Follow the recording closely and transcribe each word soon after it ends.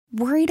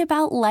Worried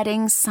about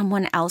letting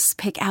someone else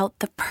pick out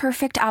the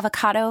perfect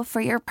avocado for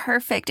your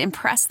perfect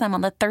impress them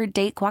on the third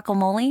date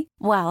guacamole?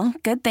 Well,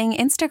 good thing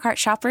Instacart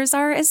shoppers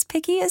are as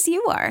picky as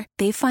you are.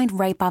 They find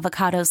ripe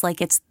avocados like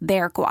it's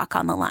their guac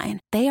on the line.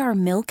 They are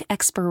milk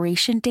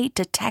expiration date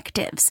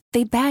detectives.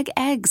 They bag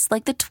eggs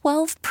like the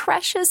 12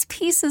 precious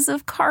pieces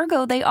of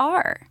cargo they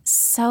are.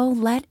 So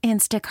let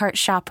Instacart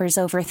shoppers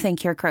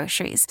overthink your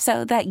groceries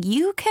so that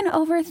you can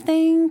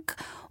overthink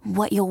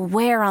what you'll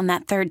wear on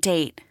that third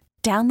date.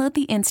 Download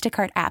the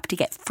Instacart app to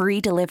get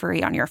free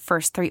delivery on your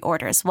first 3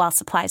 orders while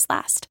supplies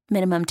last.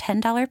 Minimum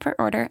 $10 per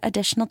order.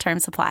 Additional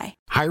terms apply.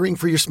 Hiring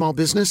for your small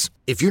business?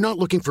 If you're not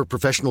looking for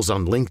professionals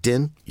on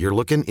LinkedIn, you're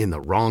looking in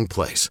the wrong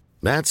place.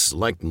 That's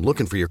like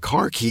looking for your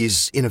car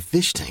keys in a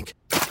fish tank.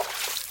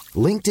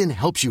 LinkedIn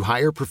helps you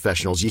hire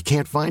professionals you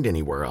can't find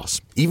anywhere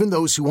else, even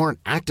those who aren't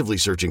actively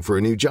searching for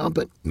a new job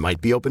but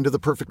might be open to the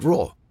perfect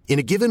role. In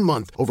a given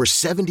month, over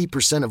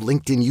 70% of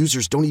LinkedIn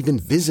users don't even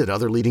visit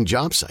other leading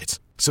job sites.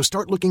 So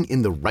start looking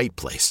in the right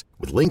place.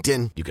 With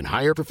LinkedIn, you can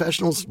hire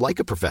professionals like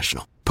a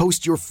professional.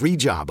 Post your free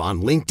job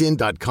on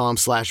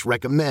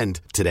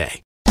linkedin.com/recommend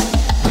today.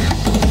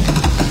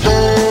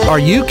 Are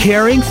you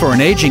caring for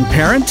an aging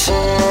parent?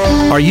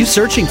 Are you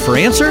searching for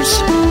answers?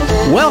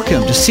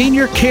 Welcome to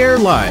Senior Care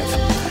Live,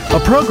 a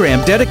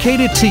program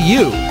dedicated to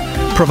you,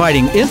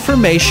 providing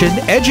information,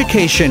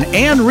 education,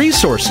 and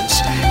resources,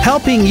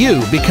 helping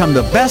you become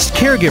the best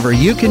caregiver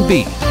you can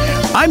be.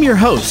 I'm your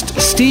host,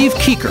 Steve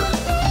Keeker.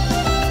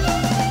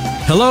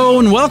 Hello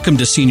and welcome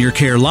to Senior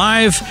Care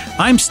Live.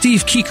 I'm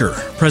Steve Keeker,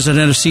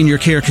 President of Senior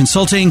Care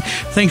Consulting.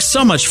 Thanks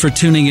so much for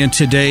tuning in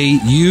today.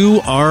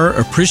 You are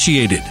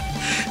appreciated.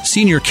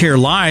 Senior Care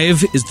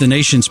Live is the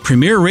nation's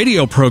premier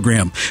radio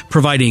program,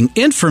 providing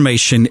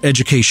information,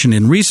 education,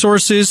 and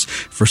resources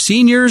for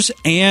seniors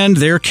and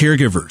their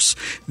caregivers.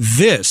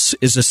 This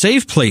is a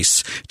safe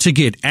place to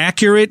get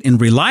accurate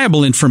and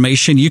reliable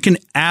information you can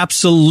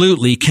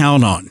absolutely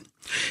count on.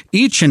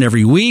 Each and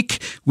every week,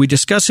 we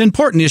discuss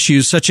important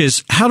issues such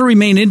as how to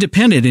remain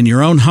independent in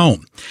your own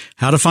home,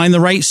 how to find the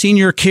right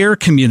senior care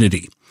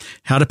community,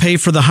 how to pay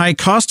for the high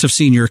cost of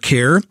senior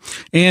care,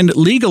 and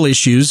legal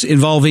issues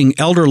involving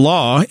elder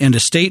law and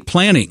estate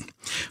planning.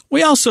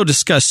 We also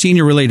discuss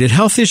senior-related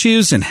health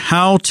issues and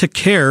how to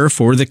care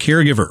for the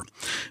caregiver.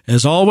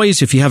 As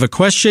always, if you have a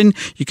question,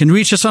 you can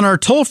reach us on our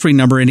toll-free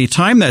number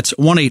anytime. That's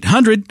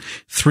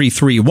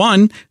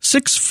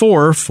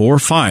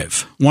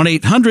 1-800-331-6445.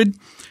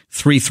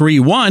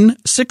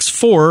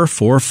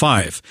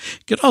 1-800-331-6445.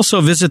 You can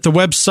also visit the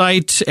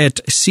website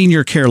at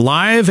Senior Care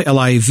Live,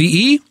 Live,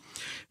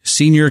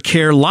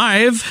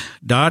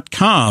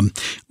 seniorcarelive.com.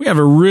 We have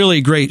a really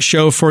great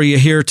show for you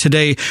here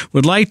today.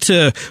 Would like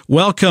to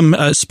welcome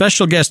a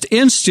special guest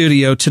in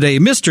studio today,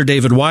 Mr.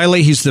 David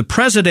Wiley. He's the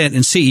president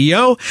and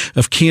CEO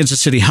of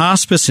Kansas City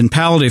Hospice and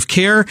Palliative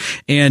Care,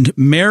 and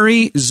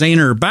Mary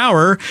Zahner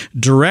Bauer,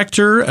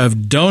 Director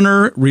of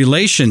Donor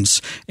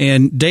Relations.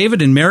 And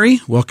David and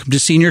Mary, welcome to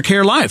Senior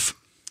Care Live.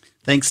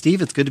 Thanks,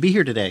 Steve. It's good to be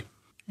here today.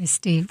 Hi,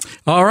 Steve.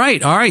 All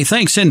right.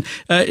 Thanks. And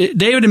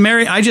David and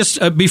Mary, I just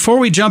before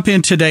we jump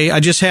in today, I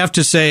just have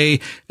to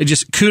say,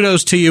 just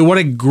kudos to you. What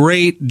a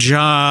great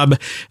job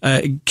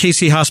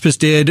KC Hospice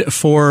did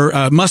for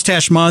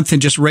Mustache Month,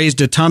 and just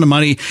raised a ton of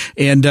money,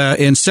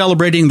 and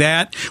celebrating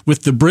that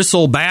with the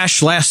Bristle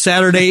Bash last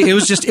Saturday.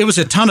 It was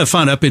a ton of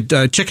fun up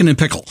at Chicken and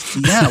Pickle.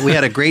 Yeah, we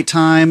had a great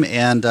time,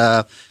 and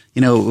it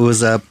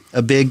was a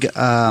big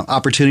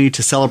opportunity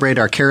to celebrate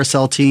our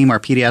carousel team, our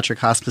pediatric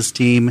hospice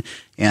team,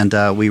 and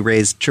we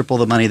raised triple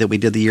the money that we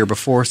did the year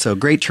before. So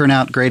great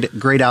turnout,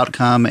 great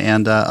outcome,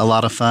 and a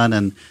lot of fun.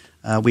 And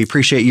we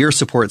appreciate your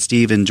support,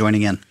 Steve, in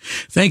joining in.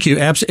 Thank you.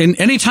 And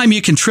anytime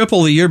you can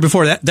triple the year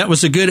before, that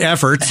was a good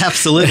effort.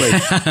 Absolutely.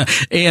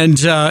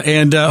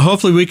 and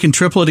hopefully we can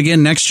triple it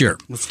again next year.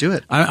 Let's do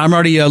it. I'm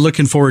already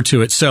looking forward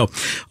to it. So,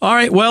 all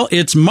right. Well,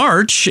 it's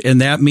March, and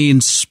that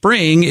means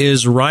spring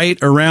is right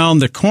around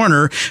the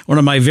corner. One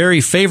of my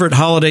very favorite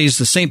holidays,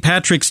 the St.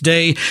 Patrick's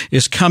Day,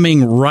 is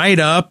coming right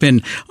up.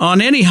 And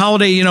on any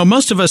holiday,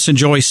 most of us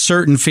enjoy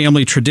certain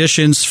family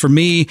traditions. For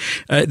me,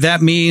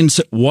 that means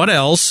what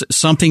else?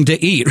 Something to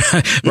eat,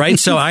 right?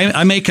 So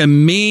I make a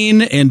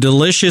mean and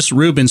delicious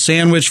Reuben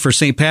sandwich for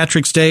St.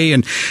 Patrick's Day.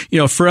 And,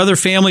 for other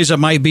families, it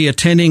might be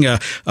attending a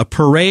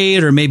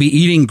parade, or maybe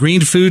eating green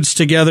foods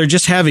together,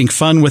 just having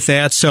fun with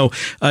that. So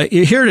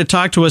here to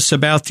talk to us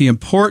about the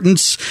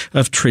importance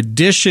of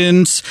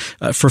traditions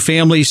for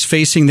families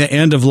facing the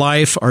end of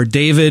life are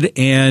David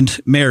and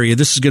Mary.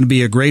 This is going to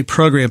be a great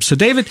program. So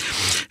David,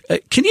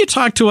 can you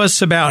talk to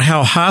us about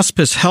how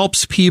hospice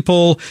helps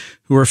people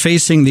who are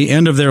facing the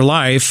end of their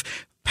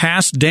life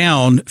pass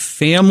down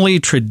family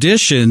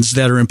traditions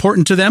that are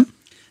important to them?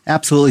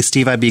 Absolutely,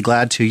 Steve. I'd be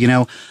glad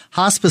to.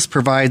 Hospice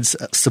provides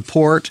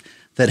support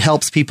that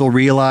helps people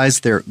realize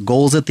their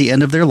goals at the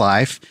end of their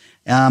life.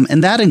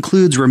 And that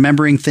includes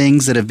remembering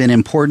things that have been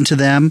important to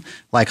them,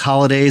 like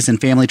holidays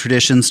and family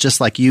traditions,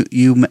 just like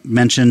you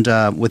mentioned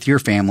with your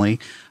family.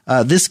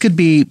 This could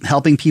be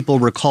helping people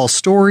recall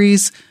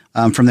stories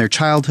from their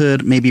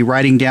childhood, maybe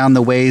writing down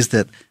the ways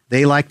that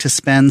they like to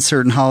spend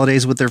certain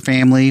holidays with their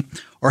family,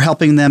 or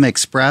helping them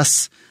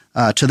express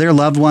to their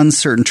loved ones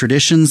certain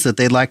traditions that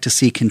they'd like to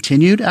see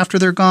continued after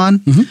they're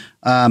gone.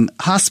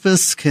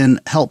 Hospice can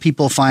help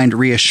people find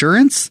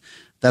reassurance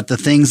that the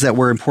things that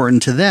were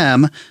important to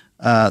them,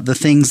 the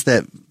things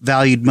that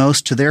valued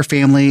most to their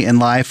family and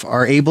life,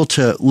 are able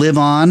to live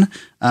on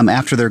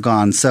after they're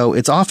gone. So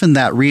it's often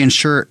that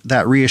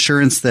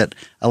reassurance that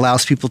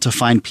allows people to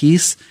find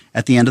peace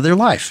at the end of their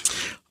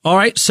life. All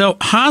right. So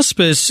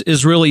hospice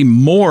is really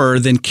more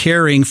than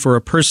caring for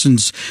a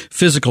person's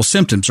physical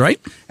symptoms, right?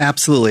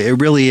 Absolutely.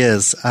 It really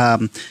is.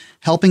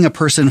 Helping a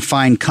person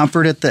find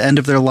comfort at the end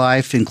of their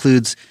life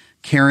includes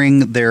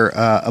caring their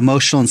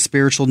emotional and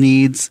spiritual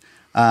needs,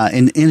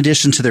 in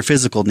addition to their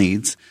physical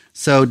needs.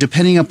 So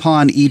depending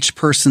upon each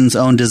person's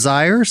own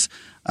desires,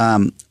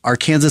 our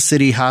Kansas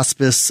City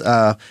Hospice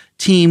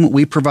team,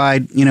 we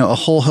provide, a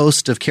whole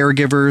host of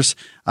caregivers,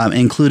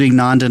 including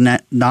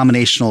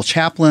non-denominational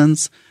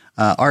chaplains,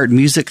 art and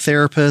music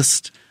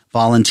therapists,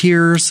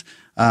 volunteers,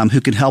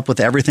 who can help with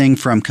everything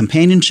from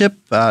companionship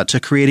to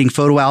creating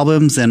photo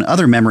albums and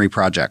other memory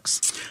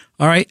projects.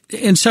 All right.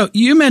 And so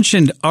you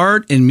mentioned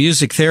art and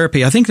music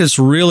therapy. I think that's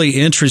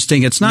really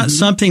interesting. It's not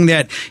something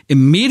that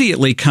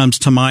immediately comes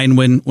to mind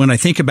when I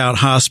think about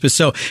hospice.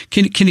 So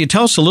can you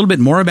tell us a little bit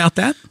more about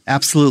that?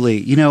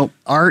 Absolutely.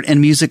 Art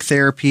and music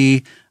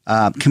therapy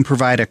can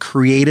provide a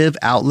creative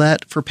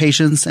outlet for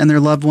patients and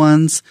their loved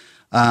ones.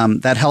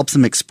 That helps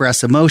them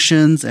express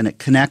emotions and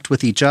connect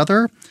with each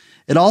other.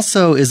 It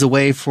also is a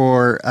way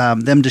for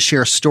them to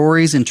share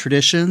stories and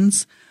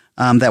traditions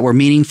that were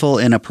meaningful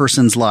in a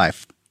person's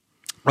life.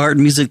 Art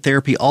and music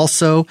therapy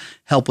also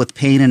help with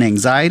pain and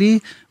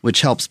anxiety,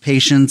 which helps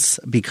patients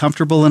be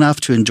comfortable enough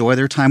to enjoy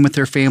their time with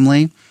their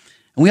family. And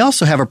we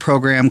also have a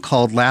program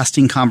called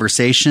Lasting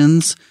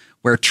Conversations,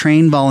 where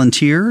trained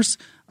volunteers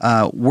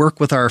work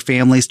with our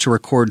families to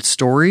record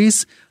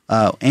stories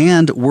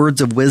and words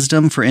of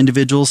wisdom for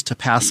individuals to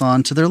pass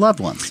on to their loved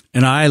ones.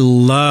 And I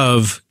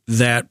love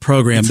that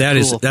program.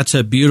 Cool. That's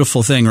a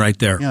beautiful thing right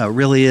there. Yeah, it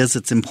really is.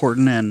 It's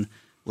important and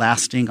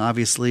lasting,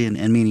 obviously,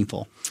 and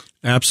meaningful.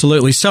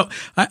 Absolutely. So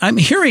I'm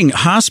hearing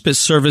hospice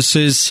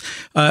services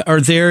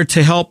are there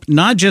to help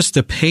not just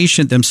the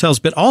patient themselves,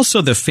 but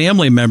also the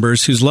family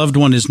members whose loved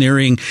one is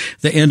nearing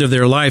the end of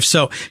their life.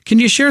 So can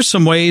you share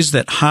some ways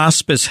that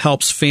hospice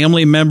helps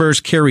family members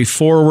carry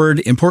forward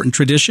important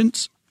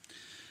traditions?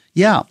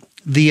 Yeah.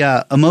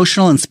 The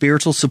emotional and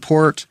spiritual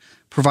support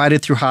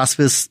provided through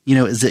hospice,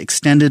 is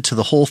extended to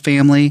the whole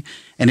family,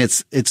 and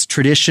its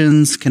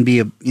traditions can be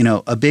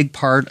a big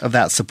part of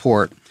that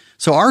support.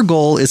 So our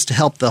goal is to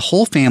help the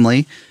whole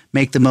family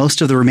make the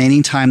most of the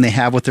remaining time they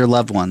have with their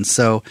loved ones.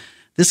 So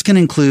this can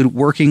include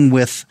working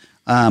with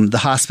the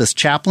hospice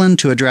chaplain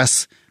to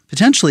address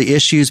potentially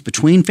issues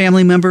between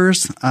family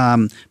members,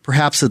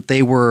 perhaps that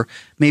they were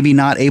maybe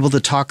not able to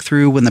talk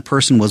through when the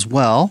person was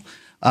well.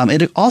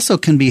 It also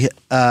can be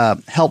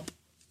help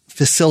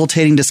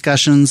facilitating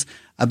discussions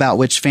about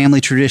which family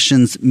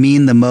traditions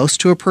mean the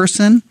most to a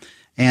person,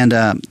 and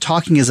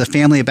talking as a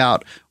family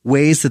about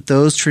ways that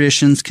those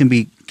traditions can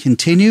be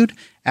continued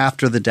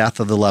after the death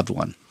of the loved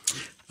one.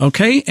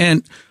 Okay.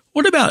 And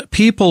what about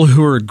people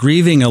who are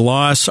grieving a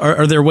loss?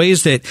 Are there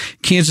ways that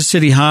Kansas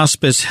City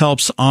Hospice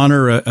helps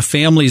honor a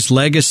family's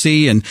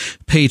legacy and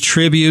pay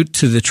tribute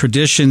to the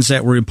traditions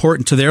that were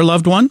important to their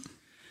loved one?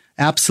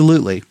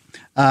 Absolutely.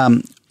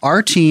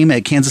 Our team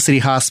at Kansas City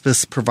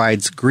Hospice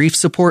provides grief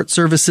support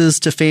services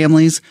to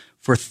families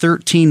for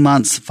 13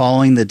 months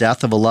following the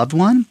death of a loved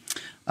one.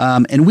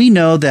 And we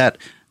know that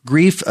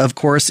grief, of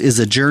course, is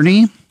a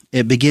journey.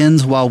 It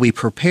begins while we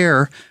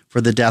prepare for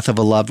the death of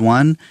a loved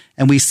one,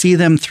 and we see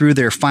them through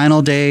their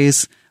final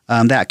days.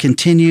 That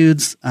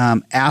continues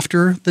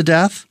after the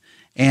death,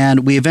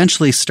 and we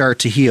eventually start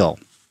to heal.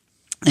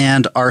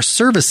 And our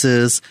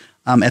services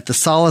at the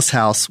Solace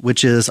House,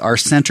 which is our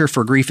Center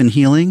for Grief and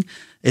Healing,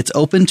 it's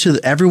open to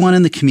everyone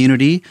in the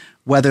community,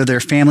 whether their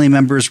family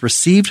members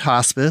received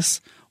hospice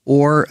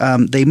or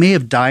they may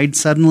have died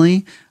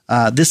suddenly.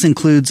 This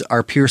includes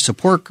our peer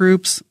support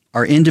groups,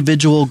 our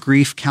individual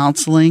grief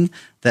counseling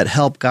that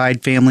help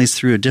guide families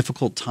through a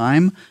difficult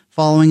time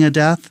following a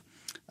death,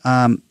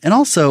 and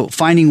also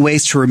finding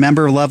ways to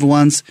remember loved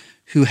ones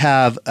who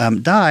have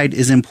died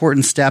is an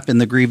important step in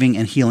the grieving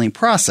and healing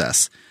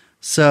process.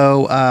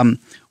 So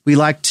we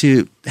like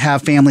to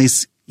have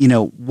families,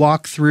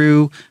 walk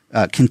through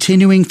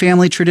continuing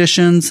family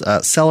traditions,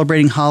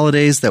 celebrating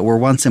holidays that were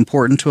once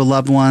important to a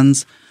loved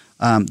ones.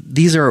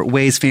 These are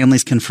ways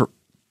families can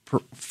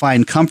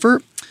find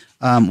comfort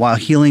while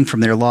healing from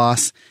their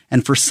loss.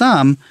 And for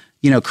some,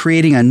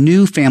 creating a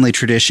new family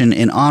tradition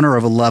in honor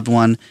of a loved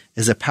one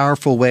is a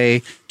powerful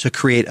way to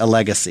create a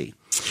legacy.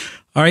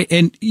 All right.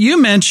 And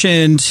you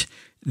mentioned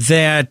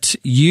that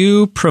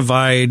you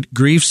provide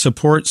grief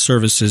support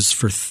services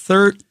for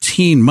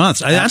 13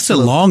 months. Absolutely. That's a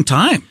long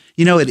time.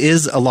 It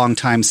is a long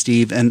time,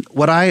 Steve. And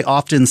what I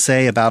often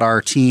say about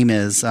our team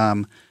is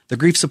the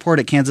grief support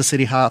at Kansas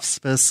City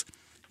Hospice,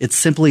 it's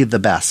simply the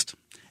best.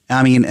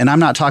 I mean, and I'm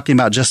not talking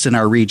about just in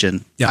our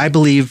region. Yeah. I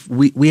believe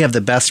we have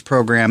the best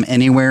program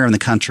anywhere in the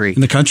country.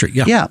 In the country,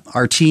 yeah. Yeah.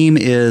 Our team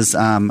is,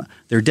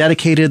 they're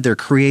dedicated, they're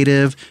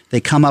creative,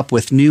 they come up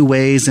with new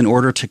ways in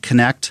order to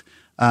connect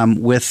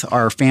with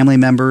our family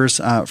members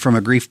from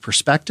a grief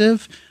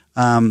perspective.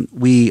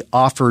 We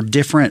offer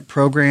different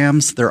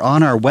programs. They're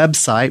on our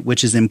website,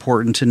 which is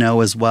important to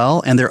know as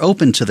well, and they're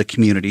open to the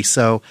community.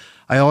 So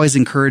I always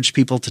encourage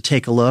people to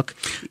take a look,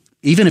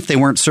 even if they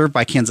weren't served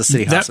by Kansas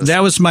City Hospice.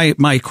 That was my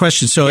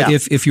question. So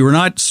if you were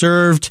not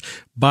served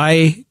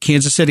by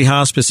Kansas City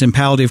Hospice in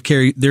palliative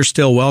care, they're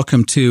still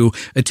welcome to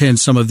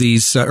attend some of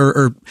these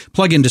or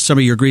plug into some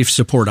of your grief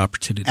support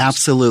opportunities.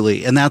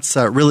 Absolutely. And that's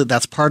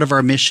that's part of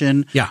our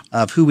mission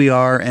of who we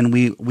are, and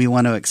we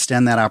want to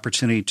extend that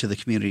opportunity to the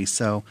community.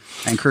 So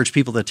I encourage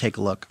people to take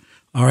a look.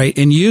 All right.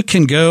 And you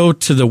can go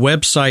to the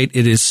website.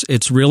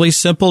 It's really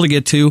simple to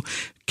get to,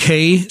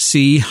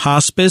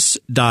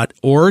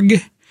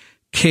 kchospice.org.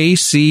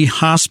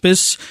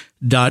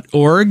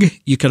 kchospice.org.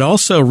 You could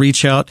also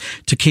reach out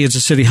to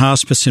Kansas City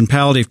Hospice and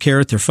Palliative Care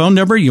at their phone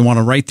number. You want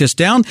to write this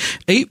down,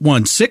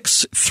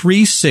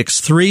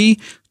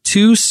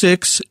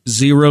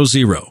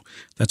 816-363-2600.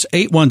 That's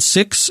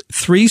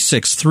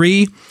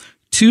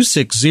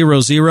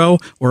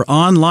 816-363-2600, or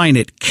online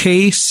at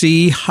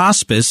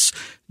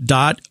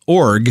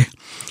kchospice.org.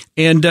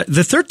 And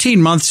the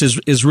 13 months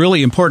is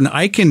really important.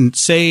 I can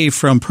say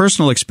from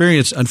personal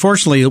experience,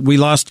 unfortunately, we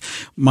lost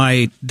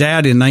my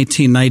dad in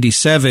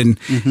 1997.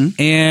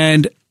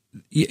 And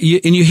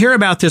you hear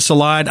about this a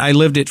lot. I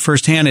lived it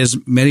firsthand, as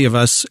many of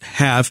us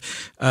have.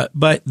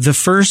 But the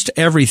first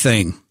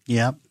everything.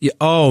 Yep.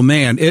 Oh,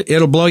 man,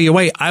 it'll blow you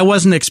away. I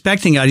wasn't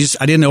expecting it. I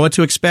didn't know what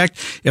to expect.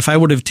 If I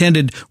would have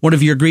attended one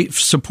of your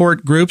grief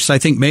support groups, I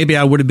think maybe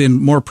I would have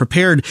been more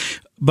prepared.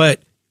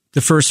 But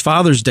the first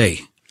Father's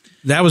Day,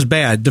 that was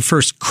bad. The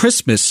first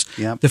Christmas,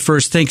 the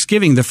first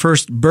Thanksgiving, the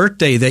first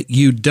birthday that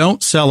you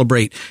don't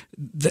celebrate,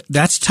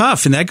 that's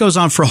tough. And that goes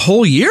on for a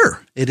whole year.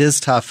 It is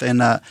tough.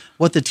 And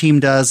what the team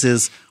does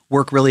is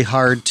work really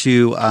hard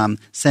to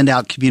send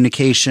out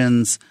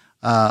communications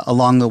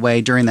along the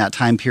way during that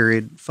time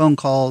period, phone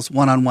calls,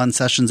 one-on-one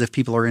sessions if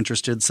people are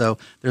interested. So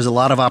there's a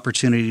lot of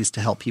opportunities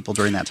to help people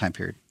during that time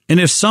period. And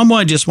if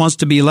someone just wants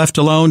to be left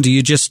alone, do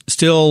you just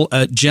still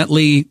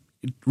gently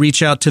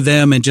reach out to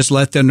them and just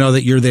let them know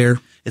that you're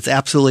there? It's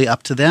absolutely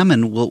up to them,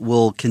 and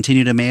we'll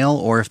continue to mail,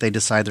 or if they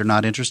decide they're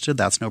not interested,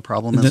 that's no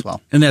problem as well.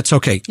 And that's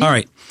okay. Yeah.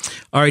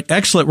 All right.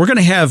 Excellent. We're going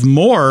to have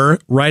more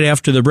right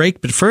after the break,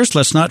 but first,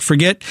 let's not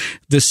forget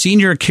the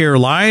Senior Care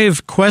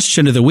Live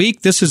question of the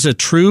week. This is a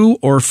true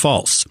or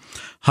false.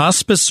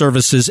 Hospice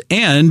services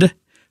end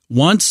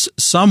once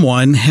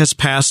someone has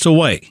passed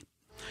away.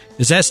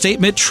 Is that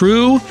statement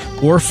true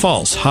or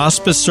false?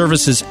 Hospice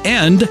services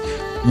end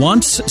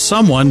once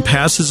someone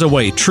passes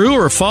away. True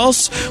or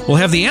false? We'll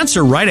have the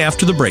answer right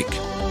after the break.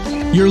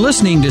 You're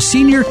listening to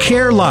Senior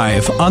Care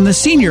Live on the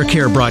Senior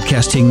Care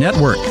Broadcasting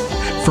Network.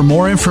 For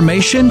more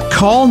information,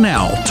 call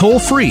now, toll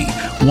free,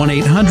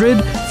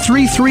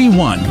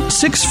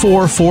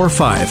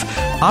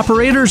 1-800-331-6445.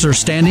 Operators are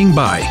standing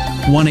by,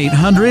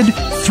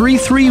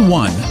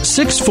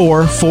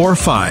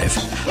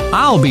 1-800-331-6445.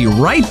 I'll be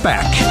right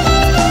back.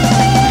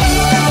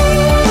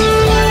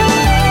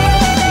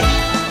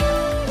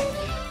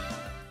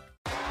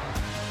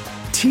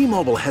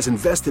 T-Mobile has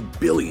invested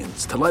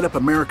billions to light up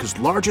America's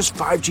largest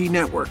 5G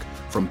network,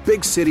 from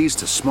big cities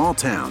to small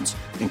towns,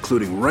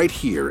 including right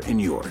here in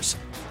yours.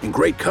 And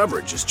great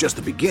coverage is just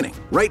the beginning.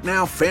 Right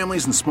now,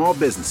 families and small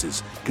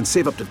businesses can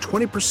save up to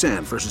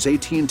 20% versus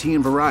AT&T and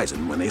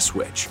Verizon when they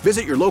switch.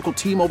 Visit your local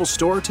T-Mobile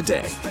store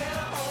today.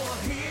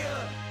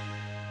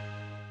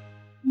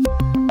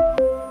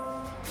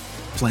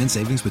 Plan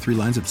savings with 3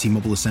 lines of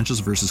T-Mobile Essentials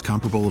versus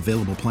comparable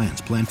available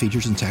plans. Plan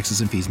features and taxes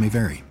and fees may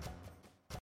vary.